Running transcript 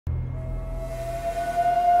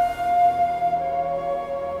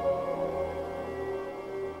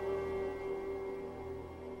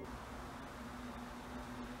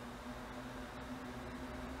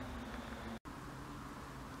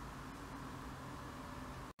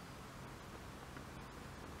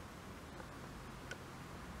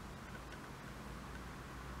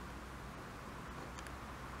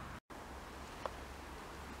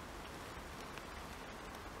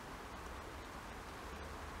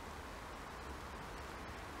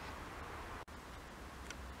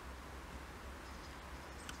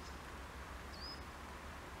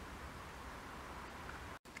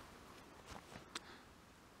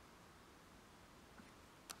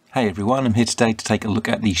Hey everyone, I'm here today to take a look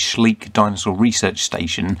at the Schleich Dinosaur Research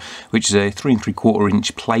Station, which is a 3 3/4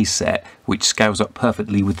 inch playset which scales up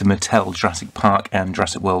perfectly with the Mattel Jurassic Park and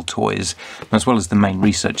Jurassic World toys. As well as the main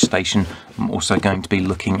research station, I'm also going to be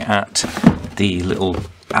looking at the little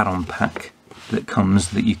add-on pack that comes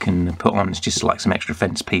that you can put on. It's just like some extra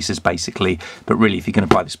fence pieces basically, but really if you're going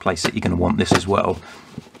to buy this playset you're going to want this as well.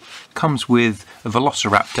 Comes with a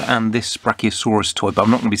Velociraptor and this Brachiosaurus toy, but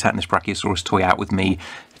I'm not going to be taking this Brachiosaurus toy out with me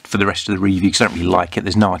for the rest of the review because I don't really like it.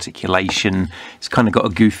 There's no articulation, it's kind of got a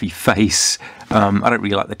goofy face. I don't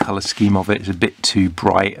really like the colour scheme of it, it's a bit too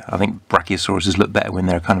bright. I think Brachiosauruses look better when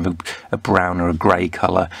they're kind of a brown or a grey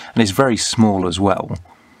colour, and it's very small as well,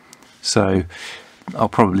 so I'll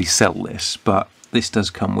probably sell this, but this does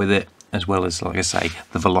come with it, as well as, like I say,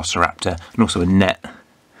 the Velociraptor and also a net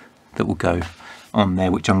that will go on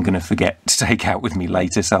there, which I'm going to forget to take out with me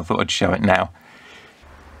later, so I thought I'd show it now.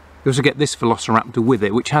 You also get this Velociraptor with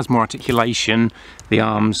it, which has more articulation. The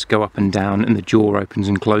arms go up and down and the jaw opens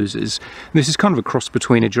and closes. This is kind of a cross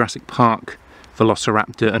between a Jurassic Park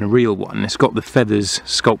Velociraptor and a real one. It's got the feathers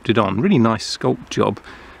sculpted on. Really nice sculpt job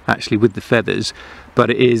actually with the feathers,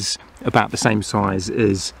 but it is about the same size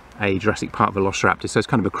as a Jurassic Park Velociraptor, so it's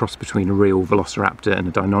kind of a cross between a real Velociraptor and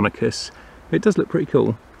a Deinonychus. It does look pretty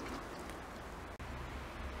cool.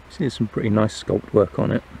 See, there's some pretty nice sculpt work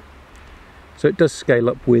on it. So it does scale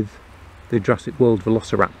up with the Jurassic World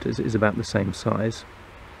Velociraptors. It is about the same size.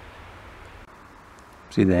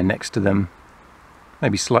 See there next to them,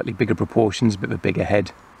 maybe slightly bigger proportions, a bit of a bigger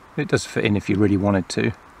head. It does fit in if you really wanted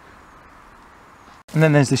to. And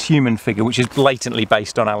then there's this human figure, which is blatantly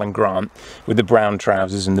based on Alan Grant, with the brown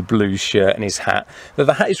trousers and the blue shirt and his hat. But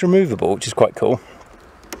the hat is removable, which is quite cool.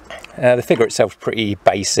 The figure itself is pretty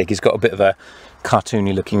basic. He's got a bit of a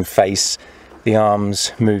cartoony looking face. The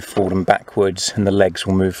arms move forward and backwards and the legs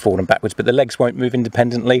will move forward and backwards, but the legs won't move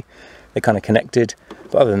independently. They're kind of connected,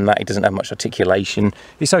 but other than that he doesn't have much articulation.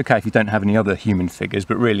 It's okay if you don't have any other human figures,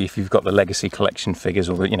 but really if you've got the Legacy Collection figures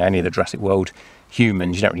or any of the Jurassic World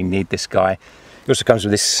humans, you don't really need this guy. He also comes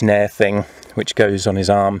with this snare thing which goes on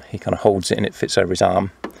his arm. He kind of holds it and it fits over his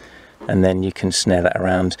arm, and then you can snare that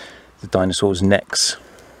around the dinosaurs' necks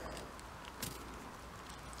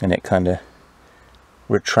and it kind of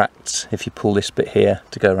retracts if you pull this bit here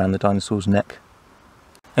to go around the dinosaur's neck.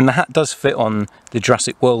 And the hat does fit on the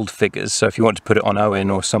Jurassic World figures, so if you want to put it on Owen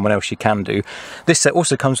or someone else you can do. This set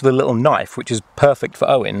also comes with a little knife, which is perfect for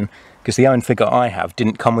Owen, because the Owen figure I have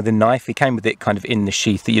didn't come with a knife. He came with it kind of in the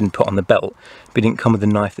sheath that you didn't put on the belt, but he didn't come with a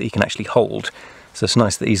knife that he can actually hold. So it's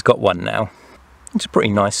nice that he's got one now. It's a pretty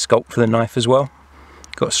nice sculpt for the knife as well.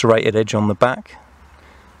 Got a serrated edge on the back,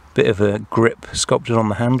 bit of a grip sculpted on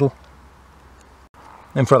the handle.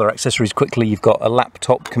 And for other accessories quickly, you've got a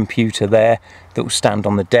laptop computer there that will stand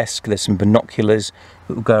on the desk. There's some binoculars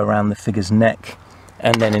that will go around the figure's neck.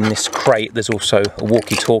 And then in this crate there's also a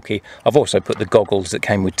walkie-talkie. I've also put the goggles that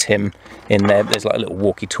came with Tim in there. There's like a little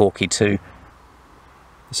walkie-talkie too.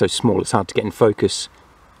 It's so small it's hard to get in focus.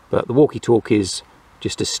 But the walkie-talkie is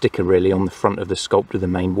just a sticker really on the front of the sculpt of the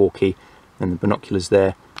main walkie. And the binoculars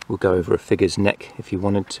there will go over a figure's neck if you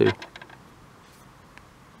wanted to.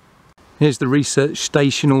 Here's the research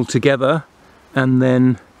station all together, and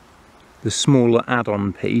then the smaller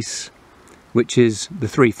add-on piece, which is the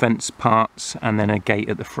 3 fence parts and then a gate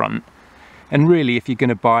at the front. And really, if you're going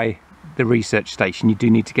to buy the research station, you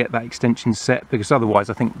do need to get that extension set, because otherwise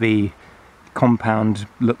I think the compound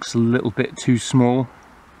looks a little bit too small.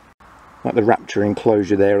 Like the raptor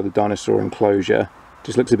enclosure there, or the dinosaur enclosure,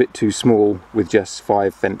 just looks a bit too small with just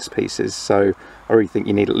 5 fence pieces. So I really think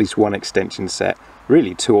you need at least 1 extension set.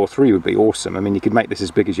 Really 2 or 3 would be awesome. I mean, you could make this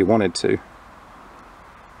as big as you wanted to.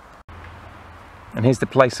 And here's the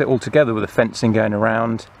playset all together with the fencing going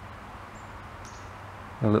around.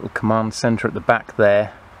 A little command centre at the back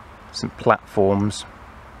there. Some platforms.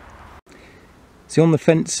 See, on the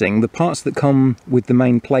fencing, the parts that come with the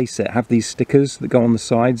main playset have these stickers that go on the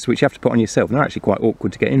sides, which you have to put on yourself. They're actually quite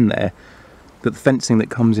awkward to get in there. But the fencing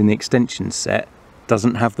that comes in the extension set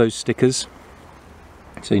doesn't have those stickers.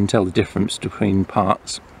 So you can tell the difference between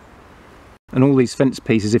parts. And all these fence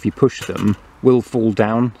pieces, if you push them, will fall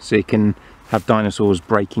down, so you can have dinosaurs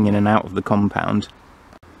breaking in and out of the compound.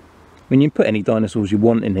 I mean, you can put any dinosaurs you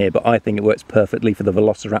want in here, but I think it works perfectly for the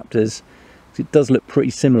Velociraptors. It does look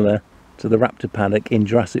pretty similar to the Raptor Paddock in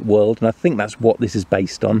Jurassic World, and I think that's what this is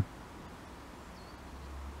based on.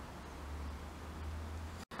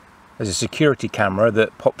 There's a security camera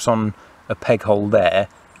that pops on a peg hole there.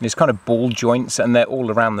 It's kind of ball joints and they're all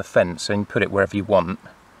around the fence, so you can put it wherever you want.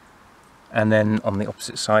 And then on the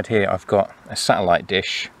opposite side here I've got a satellite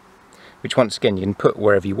dish, which once again you can put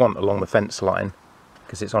wherever you want along the fence line.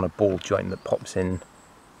 because it's on a ball joint that pops in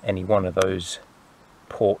any one of those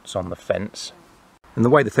ports on the fence. And the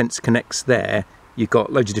way the fence connects there, you've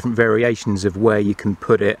got loads of different variations of where you can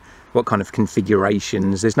put it, what kind of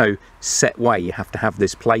configurations. There's no set way you have to have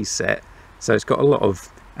this play set, so it's got a lot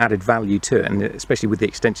of added value to it, and especially with the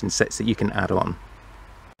extension sets that you can add on.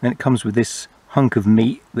 Then it comes with this hunk of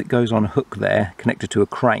meat that goes on a hook there, connected to a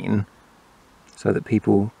crane, so that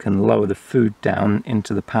people can lower the food down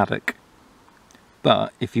into the paddock.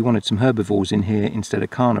 But if you wanted some herbivores in here instead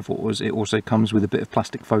of carnivores, it also comes with a bit of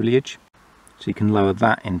plastic foliage, so you can lower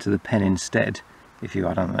that into the pen instead if you,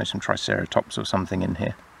 I don't know, some Triceratops or something in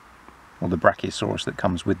here, or the Brachiosaurus that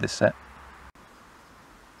comes with this set.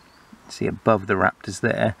 See above the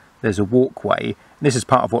raptors there's a walkway. This is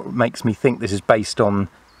part of what makes me think this is based on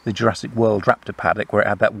the Jurassic World raptor paddock, where it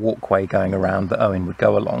had that walkway going around that Owen would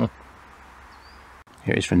go along.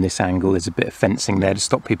 Here it is from this angle. There's a bit of fencing there to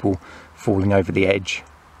stop people falling over the edge.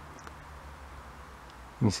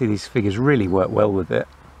 You can see these figures really work well with it,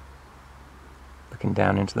 looking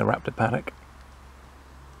down into the raptor paddock.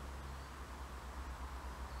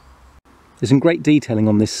 There's some great detailing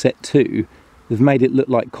on this set too. They've made it look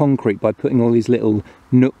like concrete by putting all these little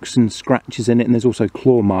nooks and scratches in it, and there's also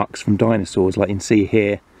claw marks from dinosaurs, like you can see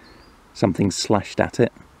here. Something slashed at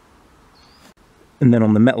it. And then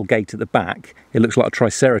on the metal gate at the back, it looks like a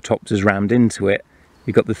Triceratops has rammed into it.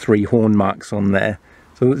 You've got the 3 horn marks on there.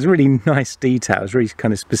 So it's really nice detail. It's really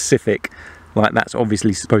kind of specific, like that's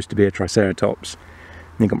obviously supposed to be a Triceratops.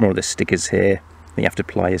 And you've got more of the stickers here that you have to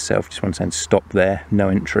apply yourself. Just one saying stop there, no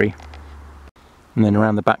entry. And then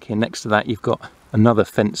around the back here next to that, you've got another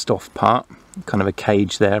fenced off part, kind of a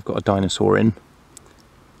cage there. I've got a dinosaur in,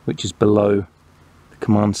 which is below the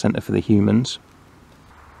command center for the humans.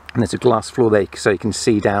 And there's a glass floor there so you can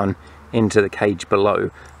see down into the cage below.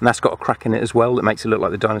 And that's got a crack in it as well that makes it look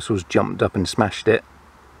like the dinosaurs jumped up and smashed it.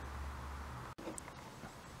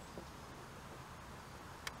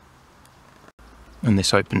 And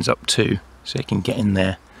this opens up too, so you can get in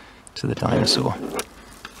there to the dinosaur.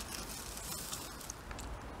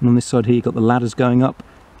 And on this side here you've got the ladders going up,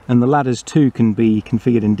 and the ladders too can be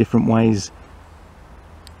configured in different ways.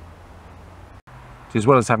 So as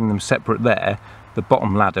well as having them separate there, the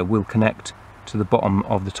bottom ladder will connect to the bottom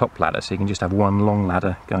of the top ladder, so you can just have one long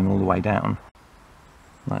ladder going all the way down,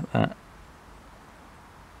 like that.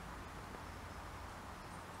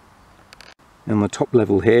 And on the top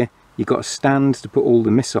level here, you've got a stand to put all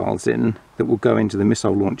the missiles in that will go into the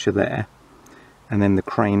missile launcher there, and then the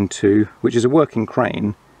crane too, which is a working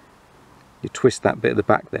crane. You twist that bit at the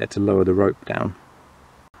back there to lower the rope down.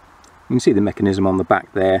 You can see the mechanism on the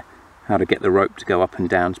back there, how to get the rope to go up and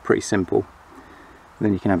down. It's pretty simple. And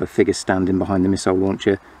then you can have a figure standing behind the missile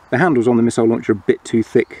launcher. The handles on the missile launcher are a bit too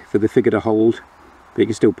thick for the figure to hold, but you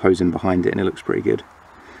can still pose in behind it and it looks pretty good.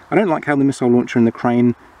 I don't like how the missile launcher and the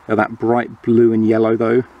crane are that bright blue and yellow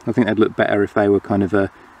though. I think they'd look better if they were kind of a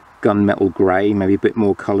gunmetal grey, maybe a bit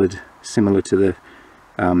more coloured, similar to the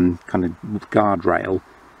kind of guardrail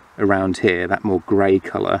around here, that more grey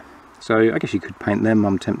colour. So I guess you could paint them,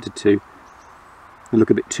 I'm tempted to. They look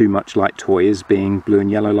a bit too much like toys, being blue and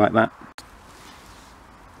yellow like that.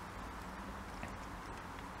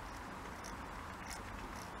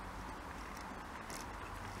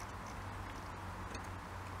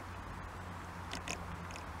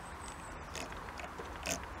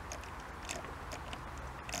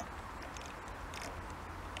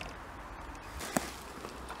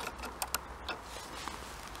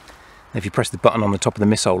 If you press the button on the top of the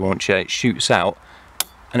missile launcher, it shoots out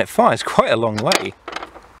and it fires quite a long way.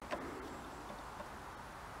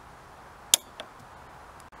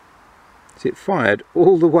 So it fired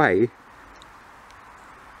all the way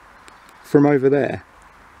from over there.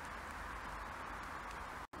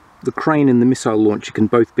 The crane and the missile launcher can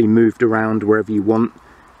both be moved around wherever you want.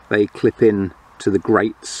 They clip in to the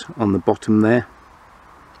grates on the bottom there.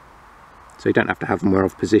 So you don't have to have them where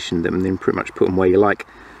I've positioned them, and then pretty much put them where you like.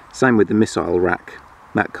 Same with the missile rack.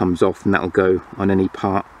 That comes off and that'll go on any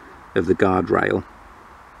part of the guardrail.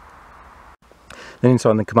 Then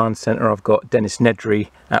inside the command centre I've got Dennis Nedry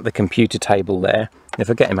at the computer table there. If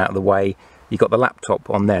I get him out of the way, you've got the laptop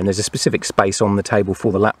on there, and there's a specific space on the table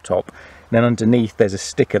for the laptop. And then underneath there's a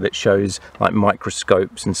sticker that shows like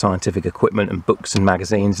microscopes and scientific equipment and books and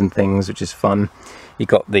magazines and things, which is fun. You've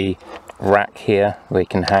got the rack here where you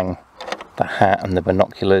can hang the hat and the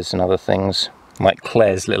binoculars and other things. Like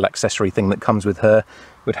Claire's little accessory thing that comes with her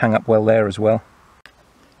would hang up well there as well.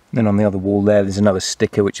 And then on the other wall there's another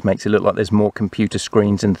sticker which makes it look like there's more computer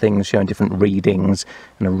screens and things showing different readings,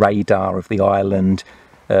 and a radar of the island,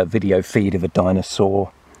 a video feed of a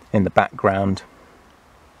dinosaur in the background.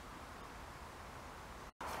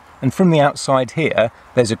 And from the outside here,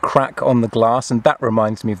 there's a crack on the glass, and that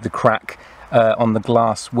reminds me of the crack on the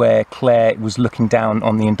glass where Claire was looking down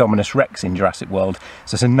on the Indominus Rex in Jurassic World.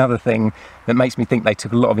 So it's another thing that makes me think they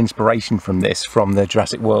took a lot of inspiration from this, from the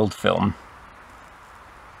Jurassic World film.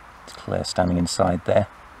 It's Claire standing inside there.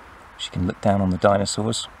 She can look down on the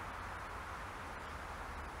dinosaurs.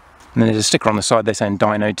 And then there's a sticker on the side there saying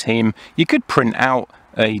Dino Team. You could print out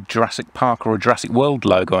a Jurassic Park or a Jurassic World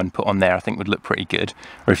logo and put on there. I think would look pretty good.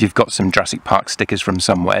 Or if you've got some Jurassic Park stickers from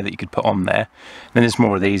somewhere that you could put on there. And then there's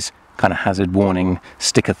more of these kind of hazard warning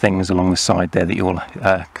sticker things along the side there that you'll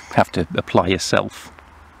have to apply yourself.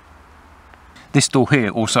 This door here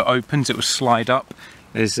also opens, it will slide up.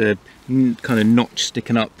 There's a kind of notch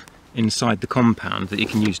sticking up inside the compound that you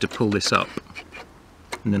can use to pull this up,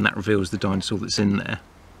 and then that reveals the dinosaur that's in there.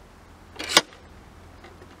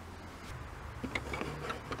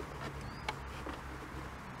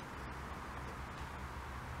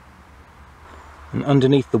 And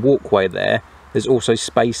underneath the walkway there's also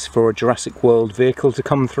space for a Jurassic World vehicle to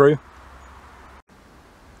come through.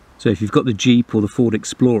 So if you've got the Jeep or the Ford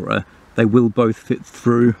Explorer, they will both fit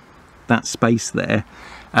through that space there,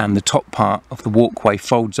 and the top part of the walkway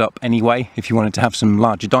folds up anyway if you wanted to have some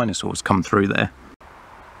larger dinosaurs come through there.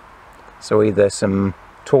 So either some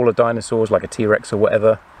taller dinosaurs like a T-Rex or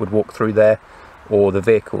whatever would walk through there, or the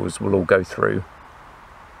vehicles will all go through.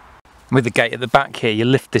 With the gate at the back here, you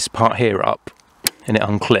lift this part here up and it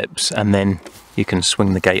unclips, and then you can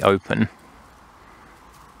swing the gate open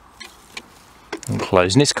and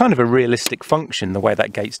close. And it's kind of a realistic function the way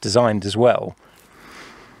that gate's designed as well,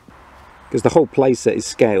 because the whole playset is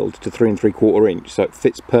scaled to 3 3/4 inch, so it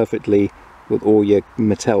fits perfectly with all your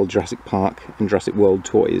Mattel Jurassic Park and Jurassic World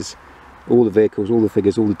toys. All the vehicles, all the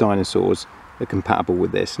figures, all the dinosaurs are compatible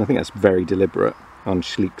with this, and I think that's very deliberate on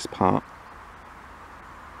Schleich's part.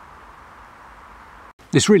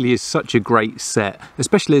 This really is such a great set,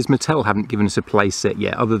 especially as Mattel haven't given us a play set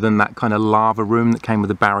yet, other than that kind of lava room that came with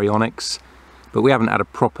the baryonyx. But we haven't had a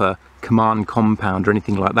proper command compound or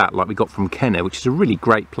anything like that, like we got from Kenner, which is a really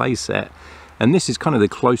great play set. And this is kind of the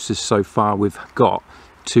closest so far we've got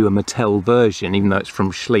to a Mattel version, even though it's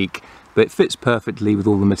from Schleich. But it fits perfectly with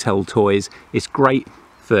all the Mattel toys. It's great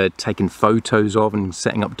for taking photos of and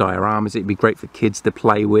setting up dioramas. It'd be great for kids to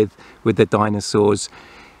play with their dinosaurs.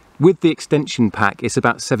 With the extension pack, it's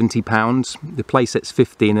about £70. The playset's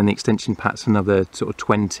 15 and the extension pack's another sort of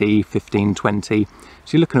 20, 15, 20.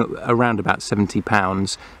 So you're looking at around about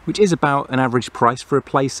 £70, which is about an average price for a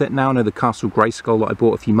playset now. I know the Castle Grayskull that I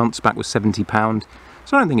bought a few months back was £70.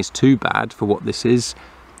 So I don't think it's too bad for what this is.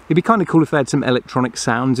 It'd be kind of cool if they had some electronic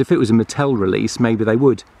sounds. If it was a Mattel release, maybe they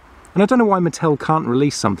would. And I don't know why Mattel can't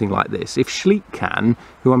release something like this. If Schleich can,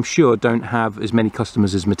 who I'm sure don't have as many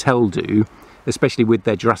customers as Mattel do, especially with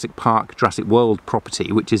their Jurassic Park, Jurassic World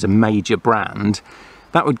property, which is a major brand,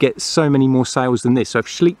 that would get so many more sales than this. So if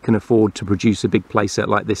Schleich can afford to produce a big playset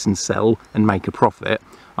like this and sell and make a profit,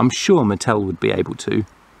 I'm sure Mattel would be able to.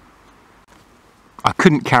 I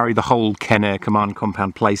couldn't carry the whole Kenner Command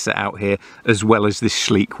Compound playset out here as well as this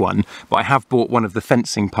Schleich one, but I have bought one of the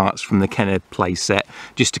fencing parts from the Kenner playset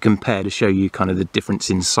just to compare, to show you kind of the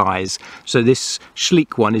difference in size. So this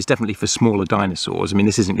Schleich one is definitely for smaller dinosaurs. I mean,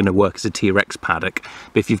 this isn't going to work as a T-Rex paddock,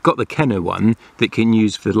 but if you've got the Kenner one that can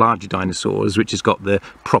use for larger dinosaurs, which has got the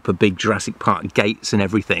proper big Jurassic Park gates and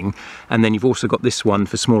everything, and then you've also got this one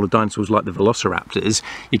for smaller dinosaurs like the Velociraptors,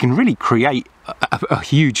 you can really create a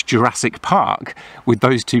huge Jurassic Park with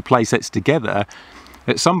those two playsets together.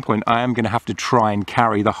 At some point I am going to have to try and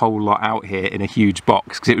carry the whole lot out here in a huge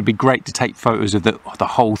box, because it would be great to take photos of the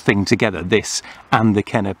whole thing together, this and the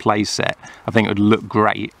Kenner playset. I think it would look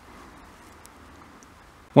great.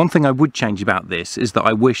 One thing I would change about this is that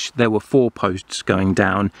I wish there were 4 posts going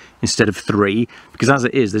down instead of 3, because as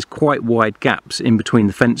it is, there's quite wide gaps in between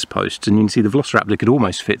the fence posts, and you can see the Velociraptor could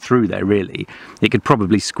almost fit through there, really. It could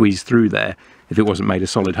probably squeeze through there if it wasn't made of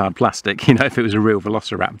solid hard plastic, you know, if it was a real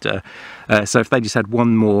Velociraptor. So if they just had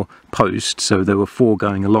one more post, so there were 4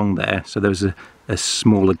 going along there, so there was a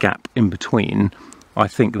smaller gap in between, I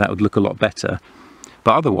think that would look a lot better.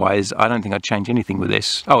 But otherwise, I don't think I'd change anything with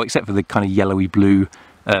this. Oh, except for the kind of yellowy blue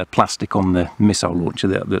plastic on the missile launcher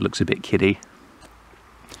that looks a bit kiddie.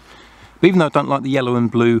 But even though I don't like the yellow and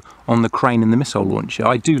blue on the crane and the missile launcher,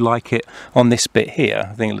 I do like it on this bit here.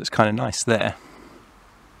 I think it looks kind of nice there.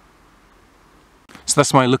 So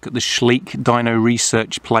that's my look at the Schleich Dino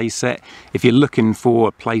Research playset. If you're looking for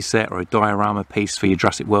a playset or a diorama piece for your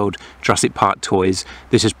Jurassic World, Jurassic Park toys,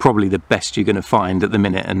 this is probably the best you're going to find at the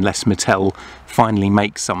minute, unless Mattel finally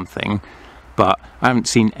makes something. But I haven't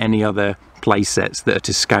seen any other play sets that are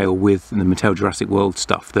to scale with the Mattel Jurassic World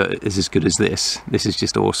stuff that is as good as this. This is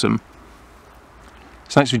just awesome.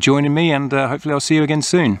 So thanks for joining me, and hopefully I'll see you again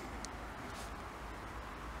soon.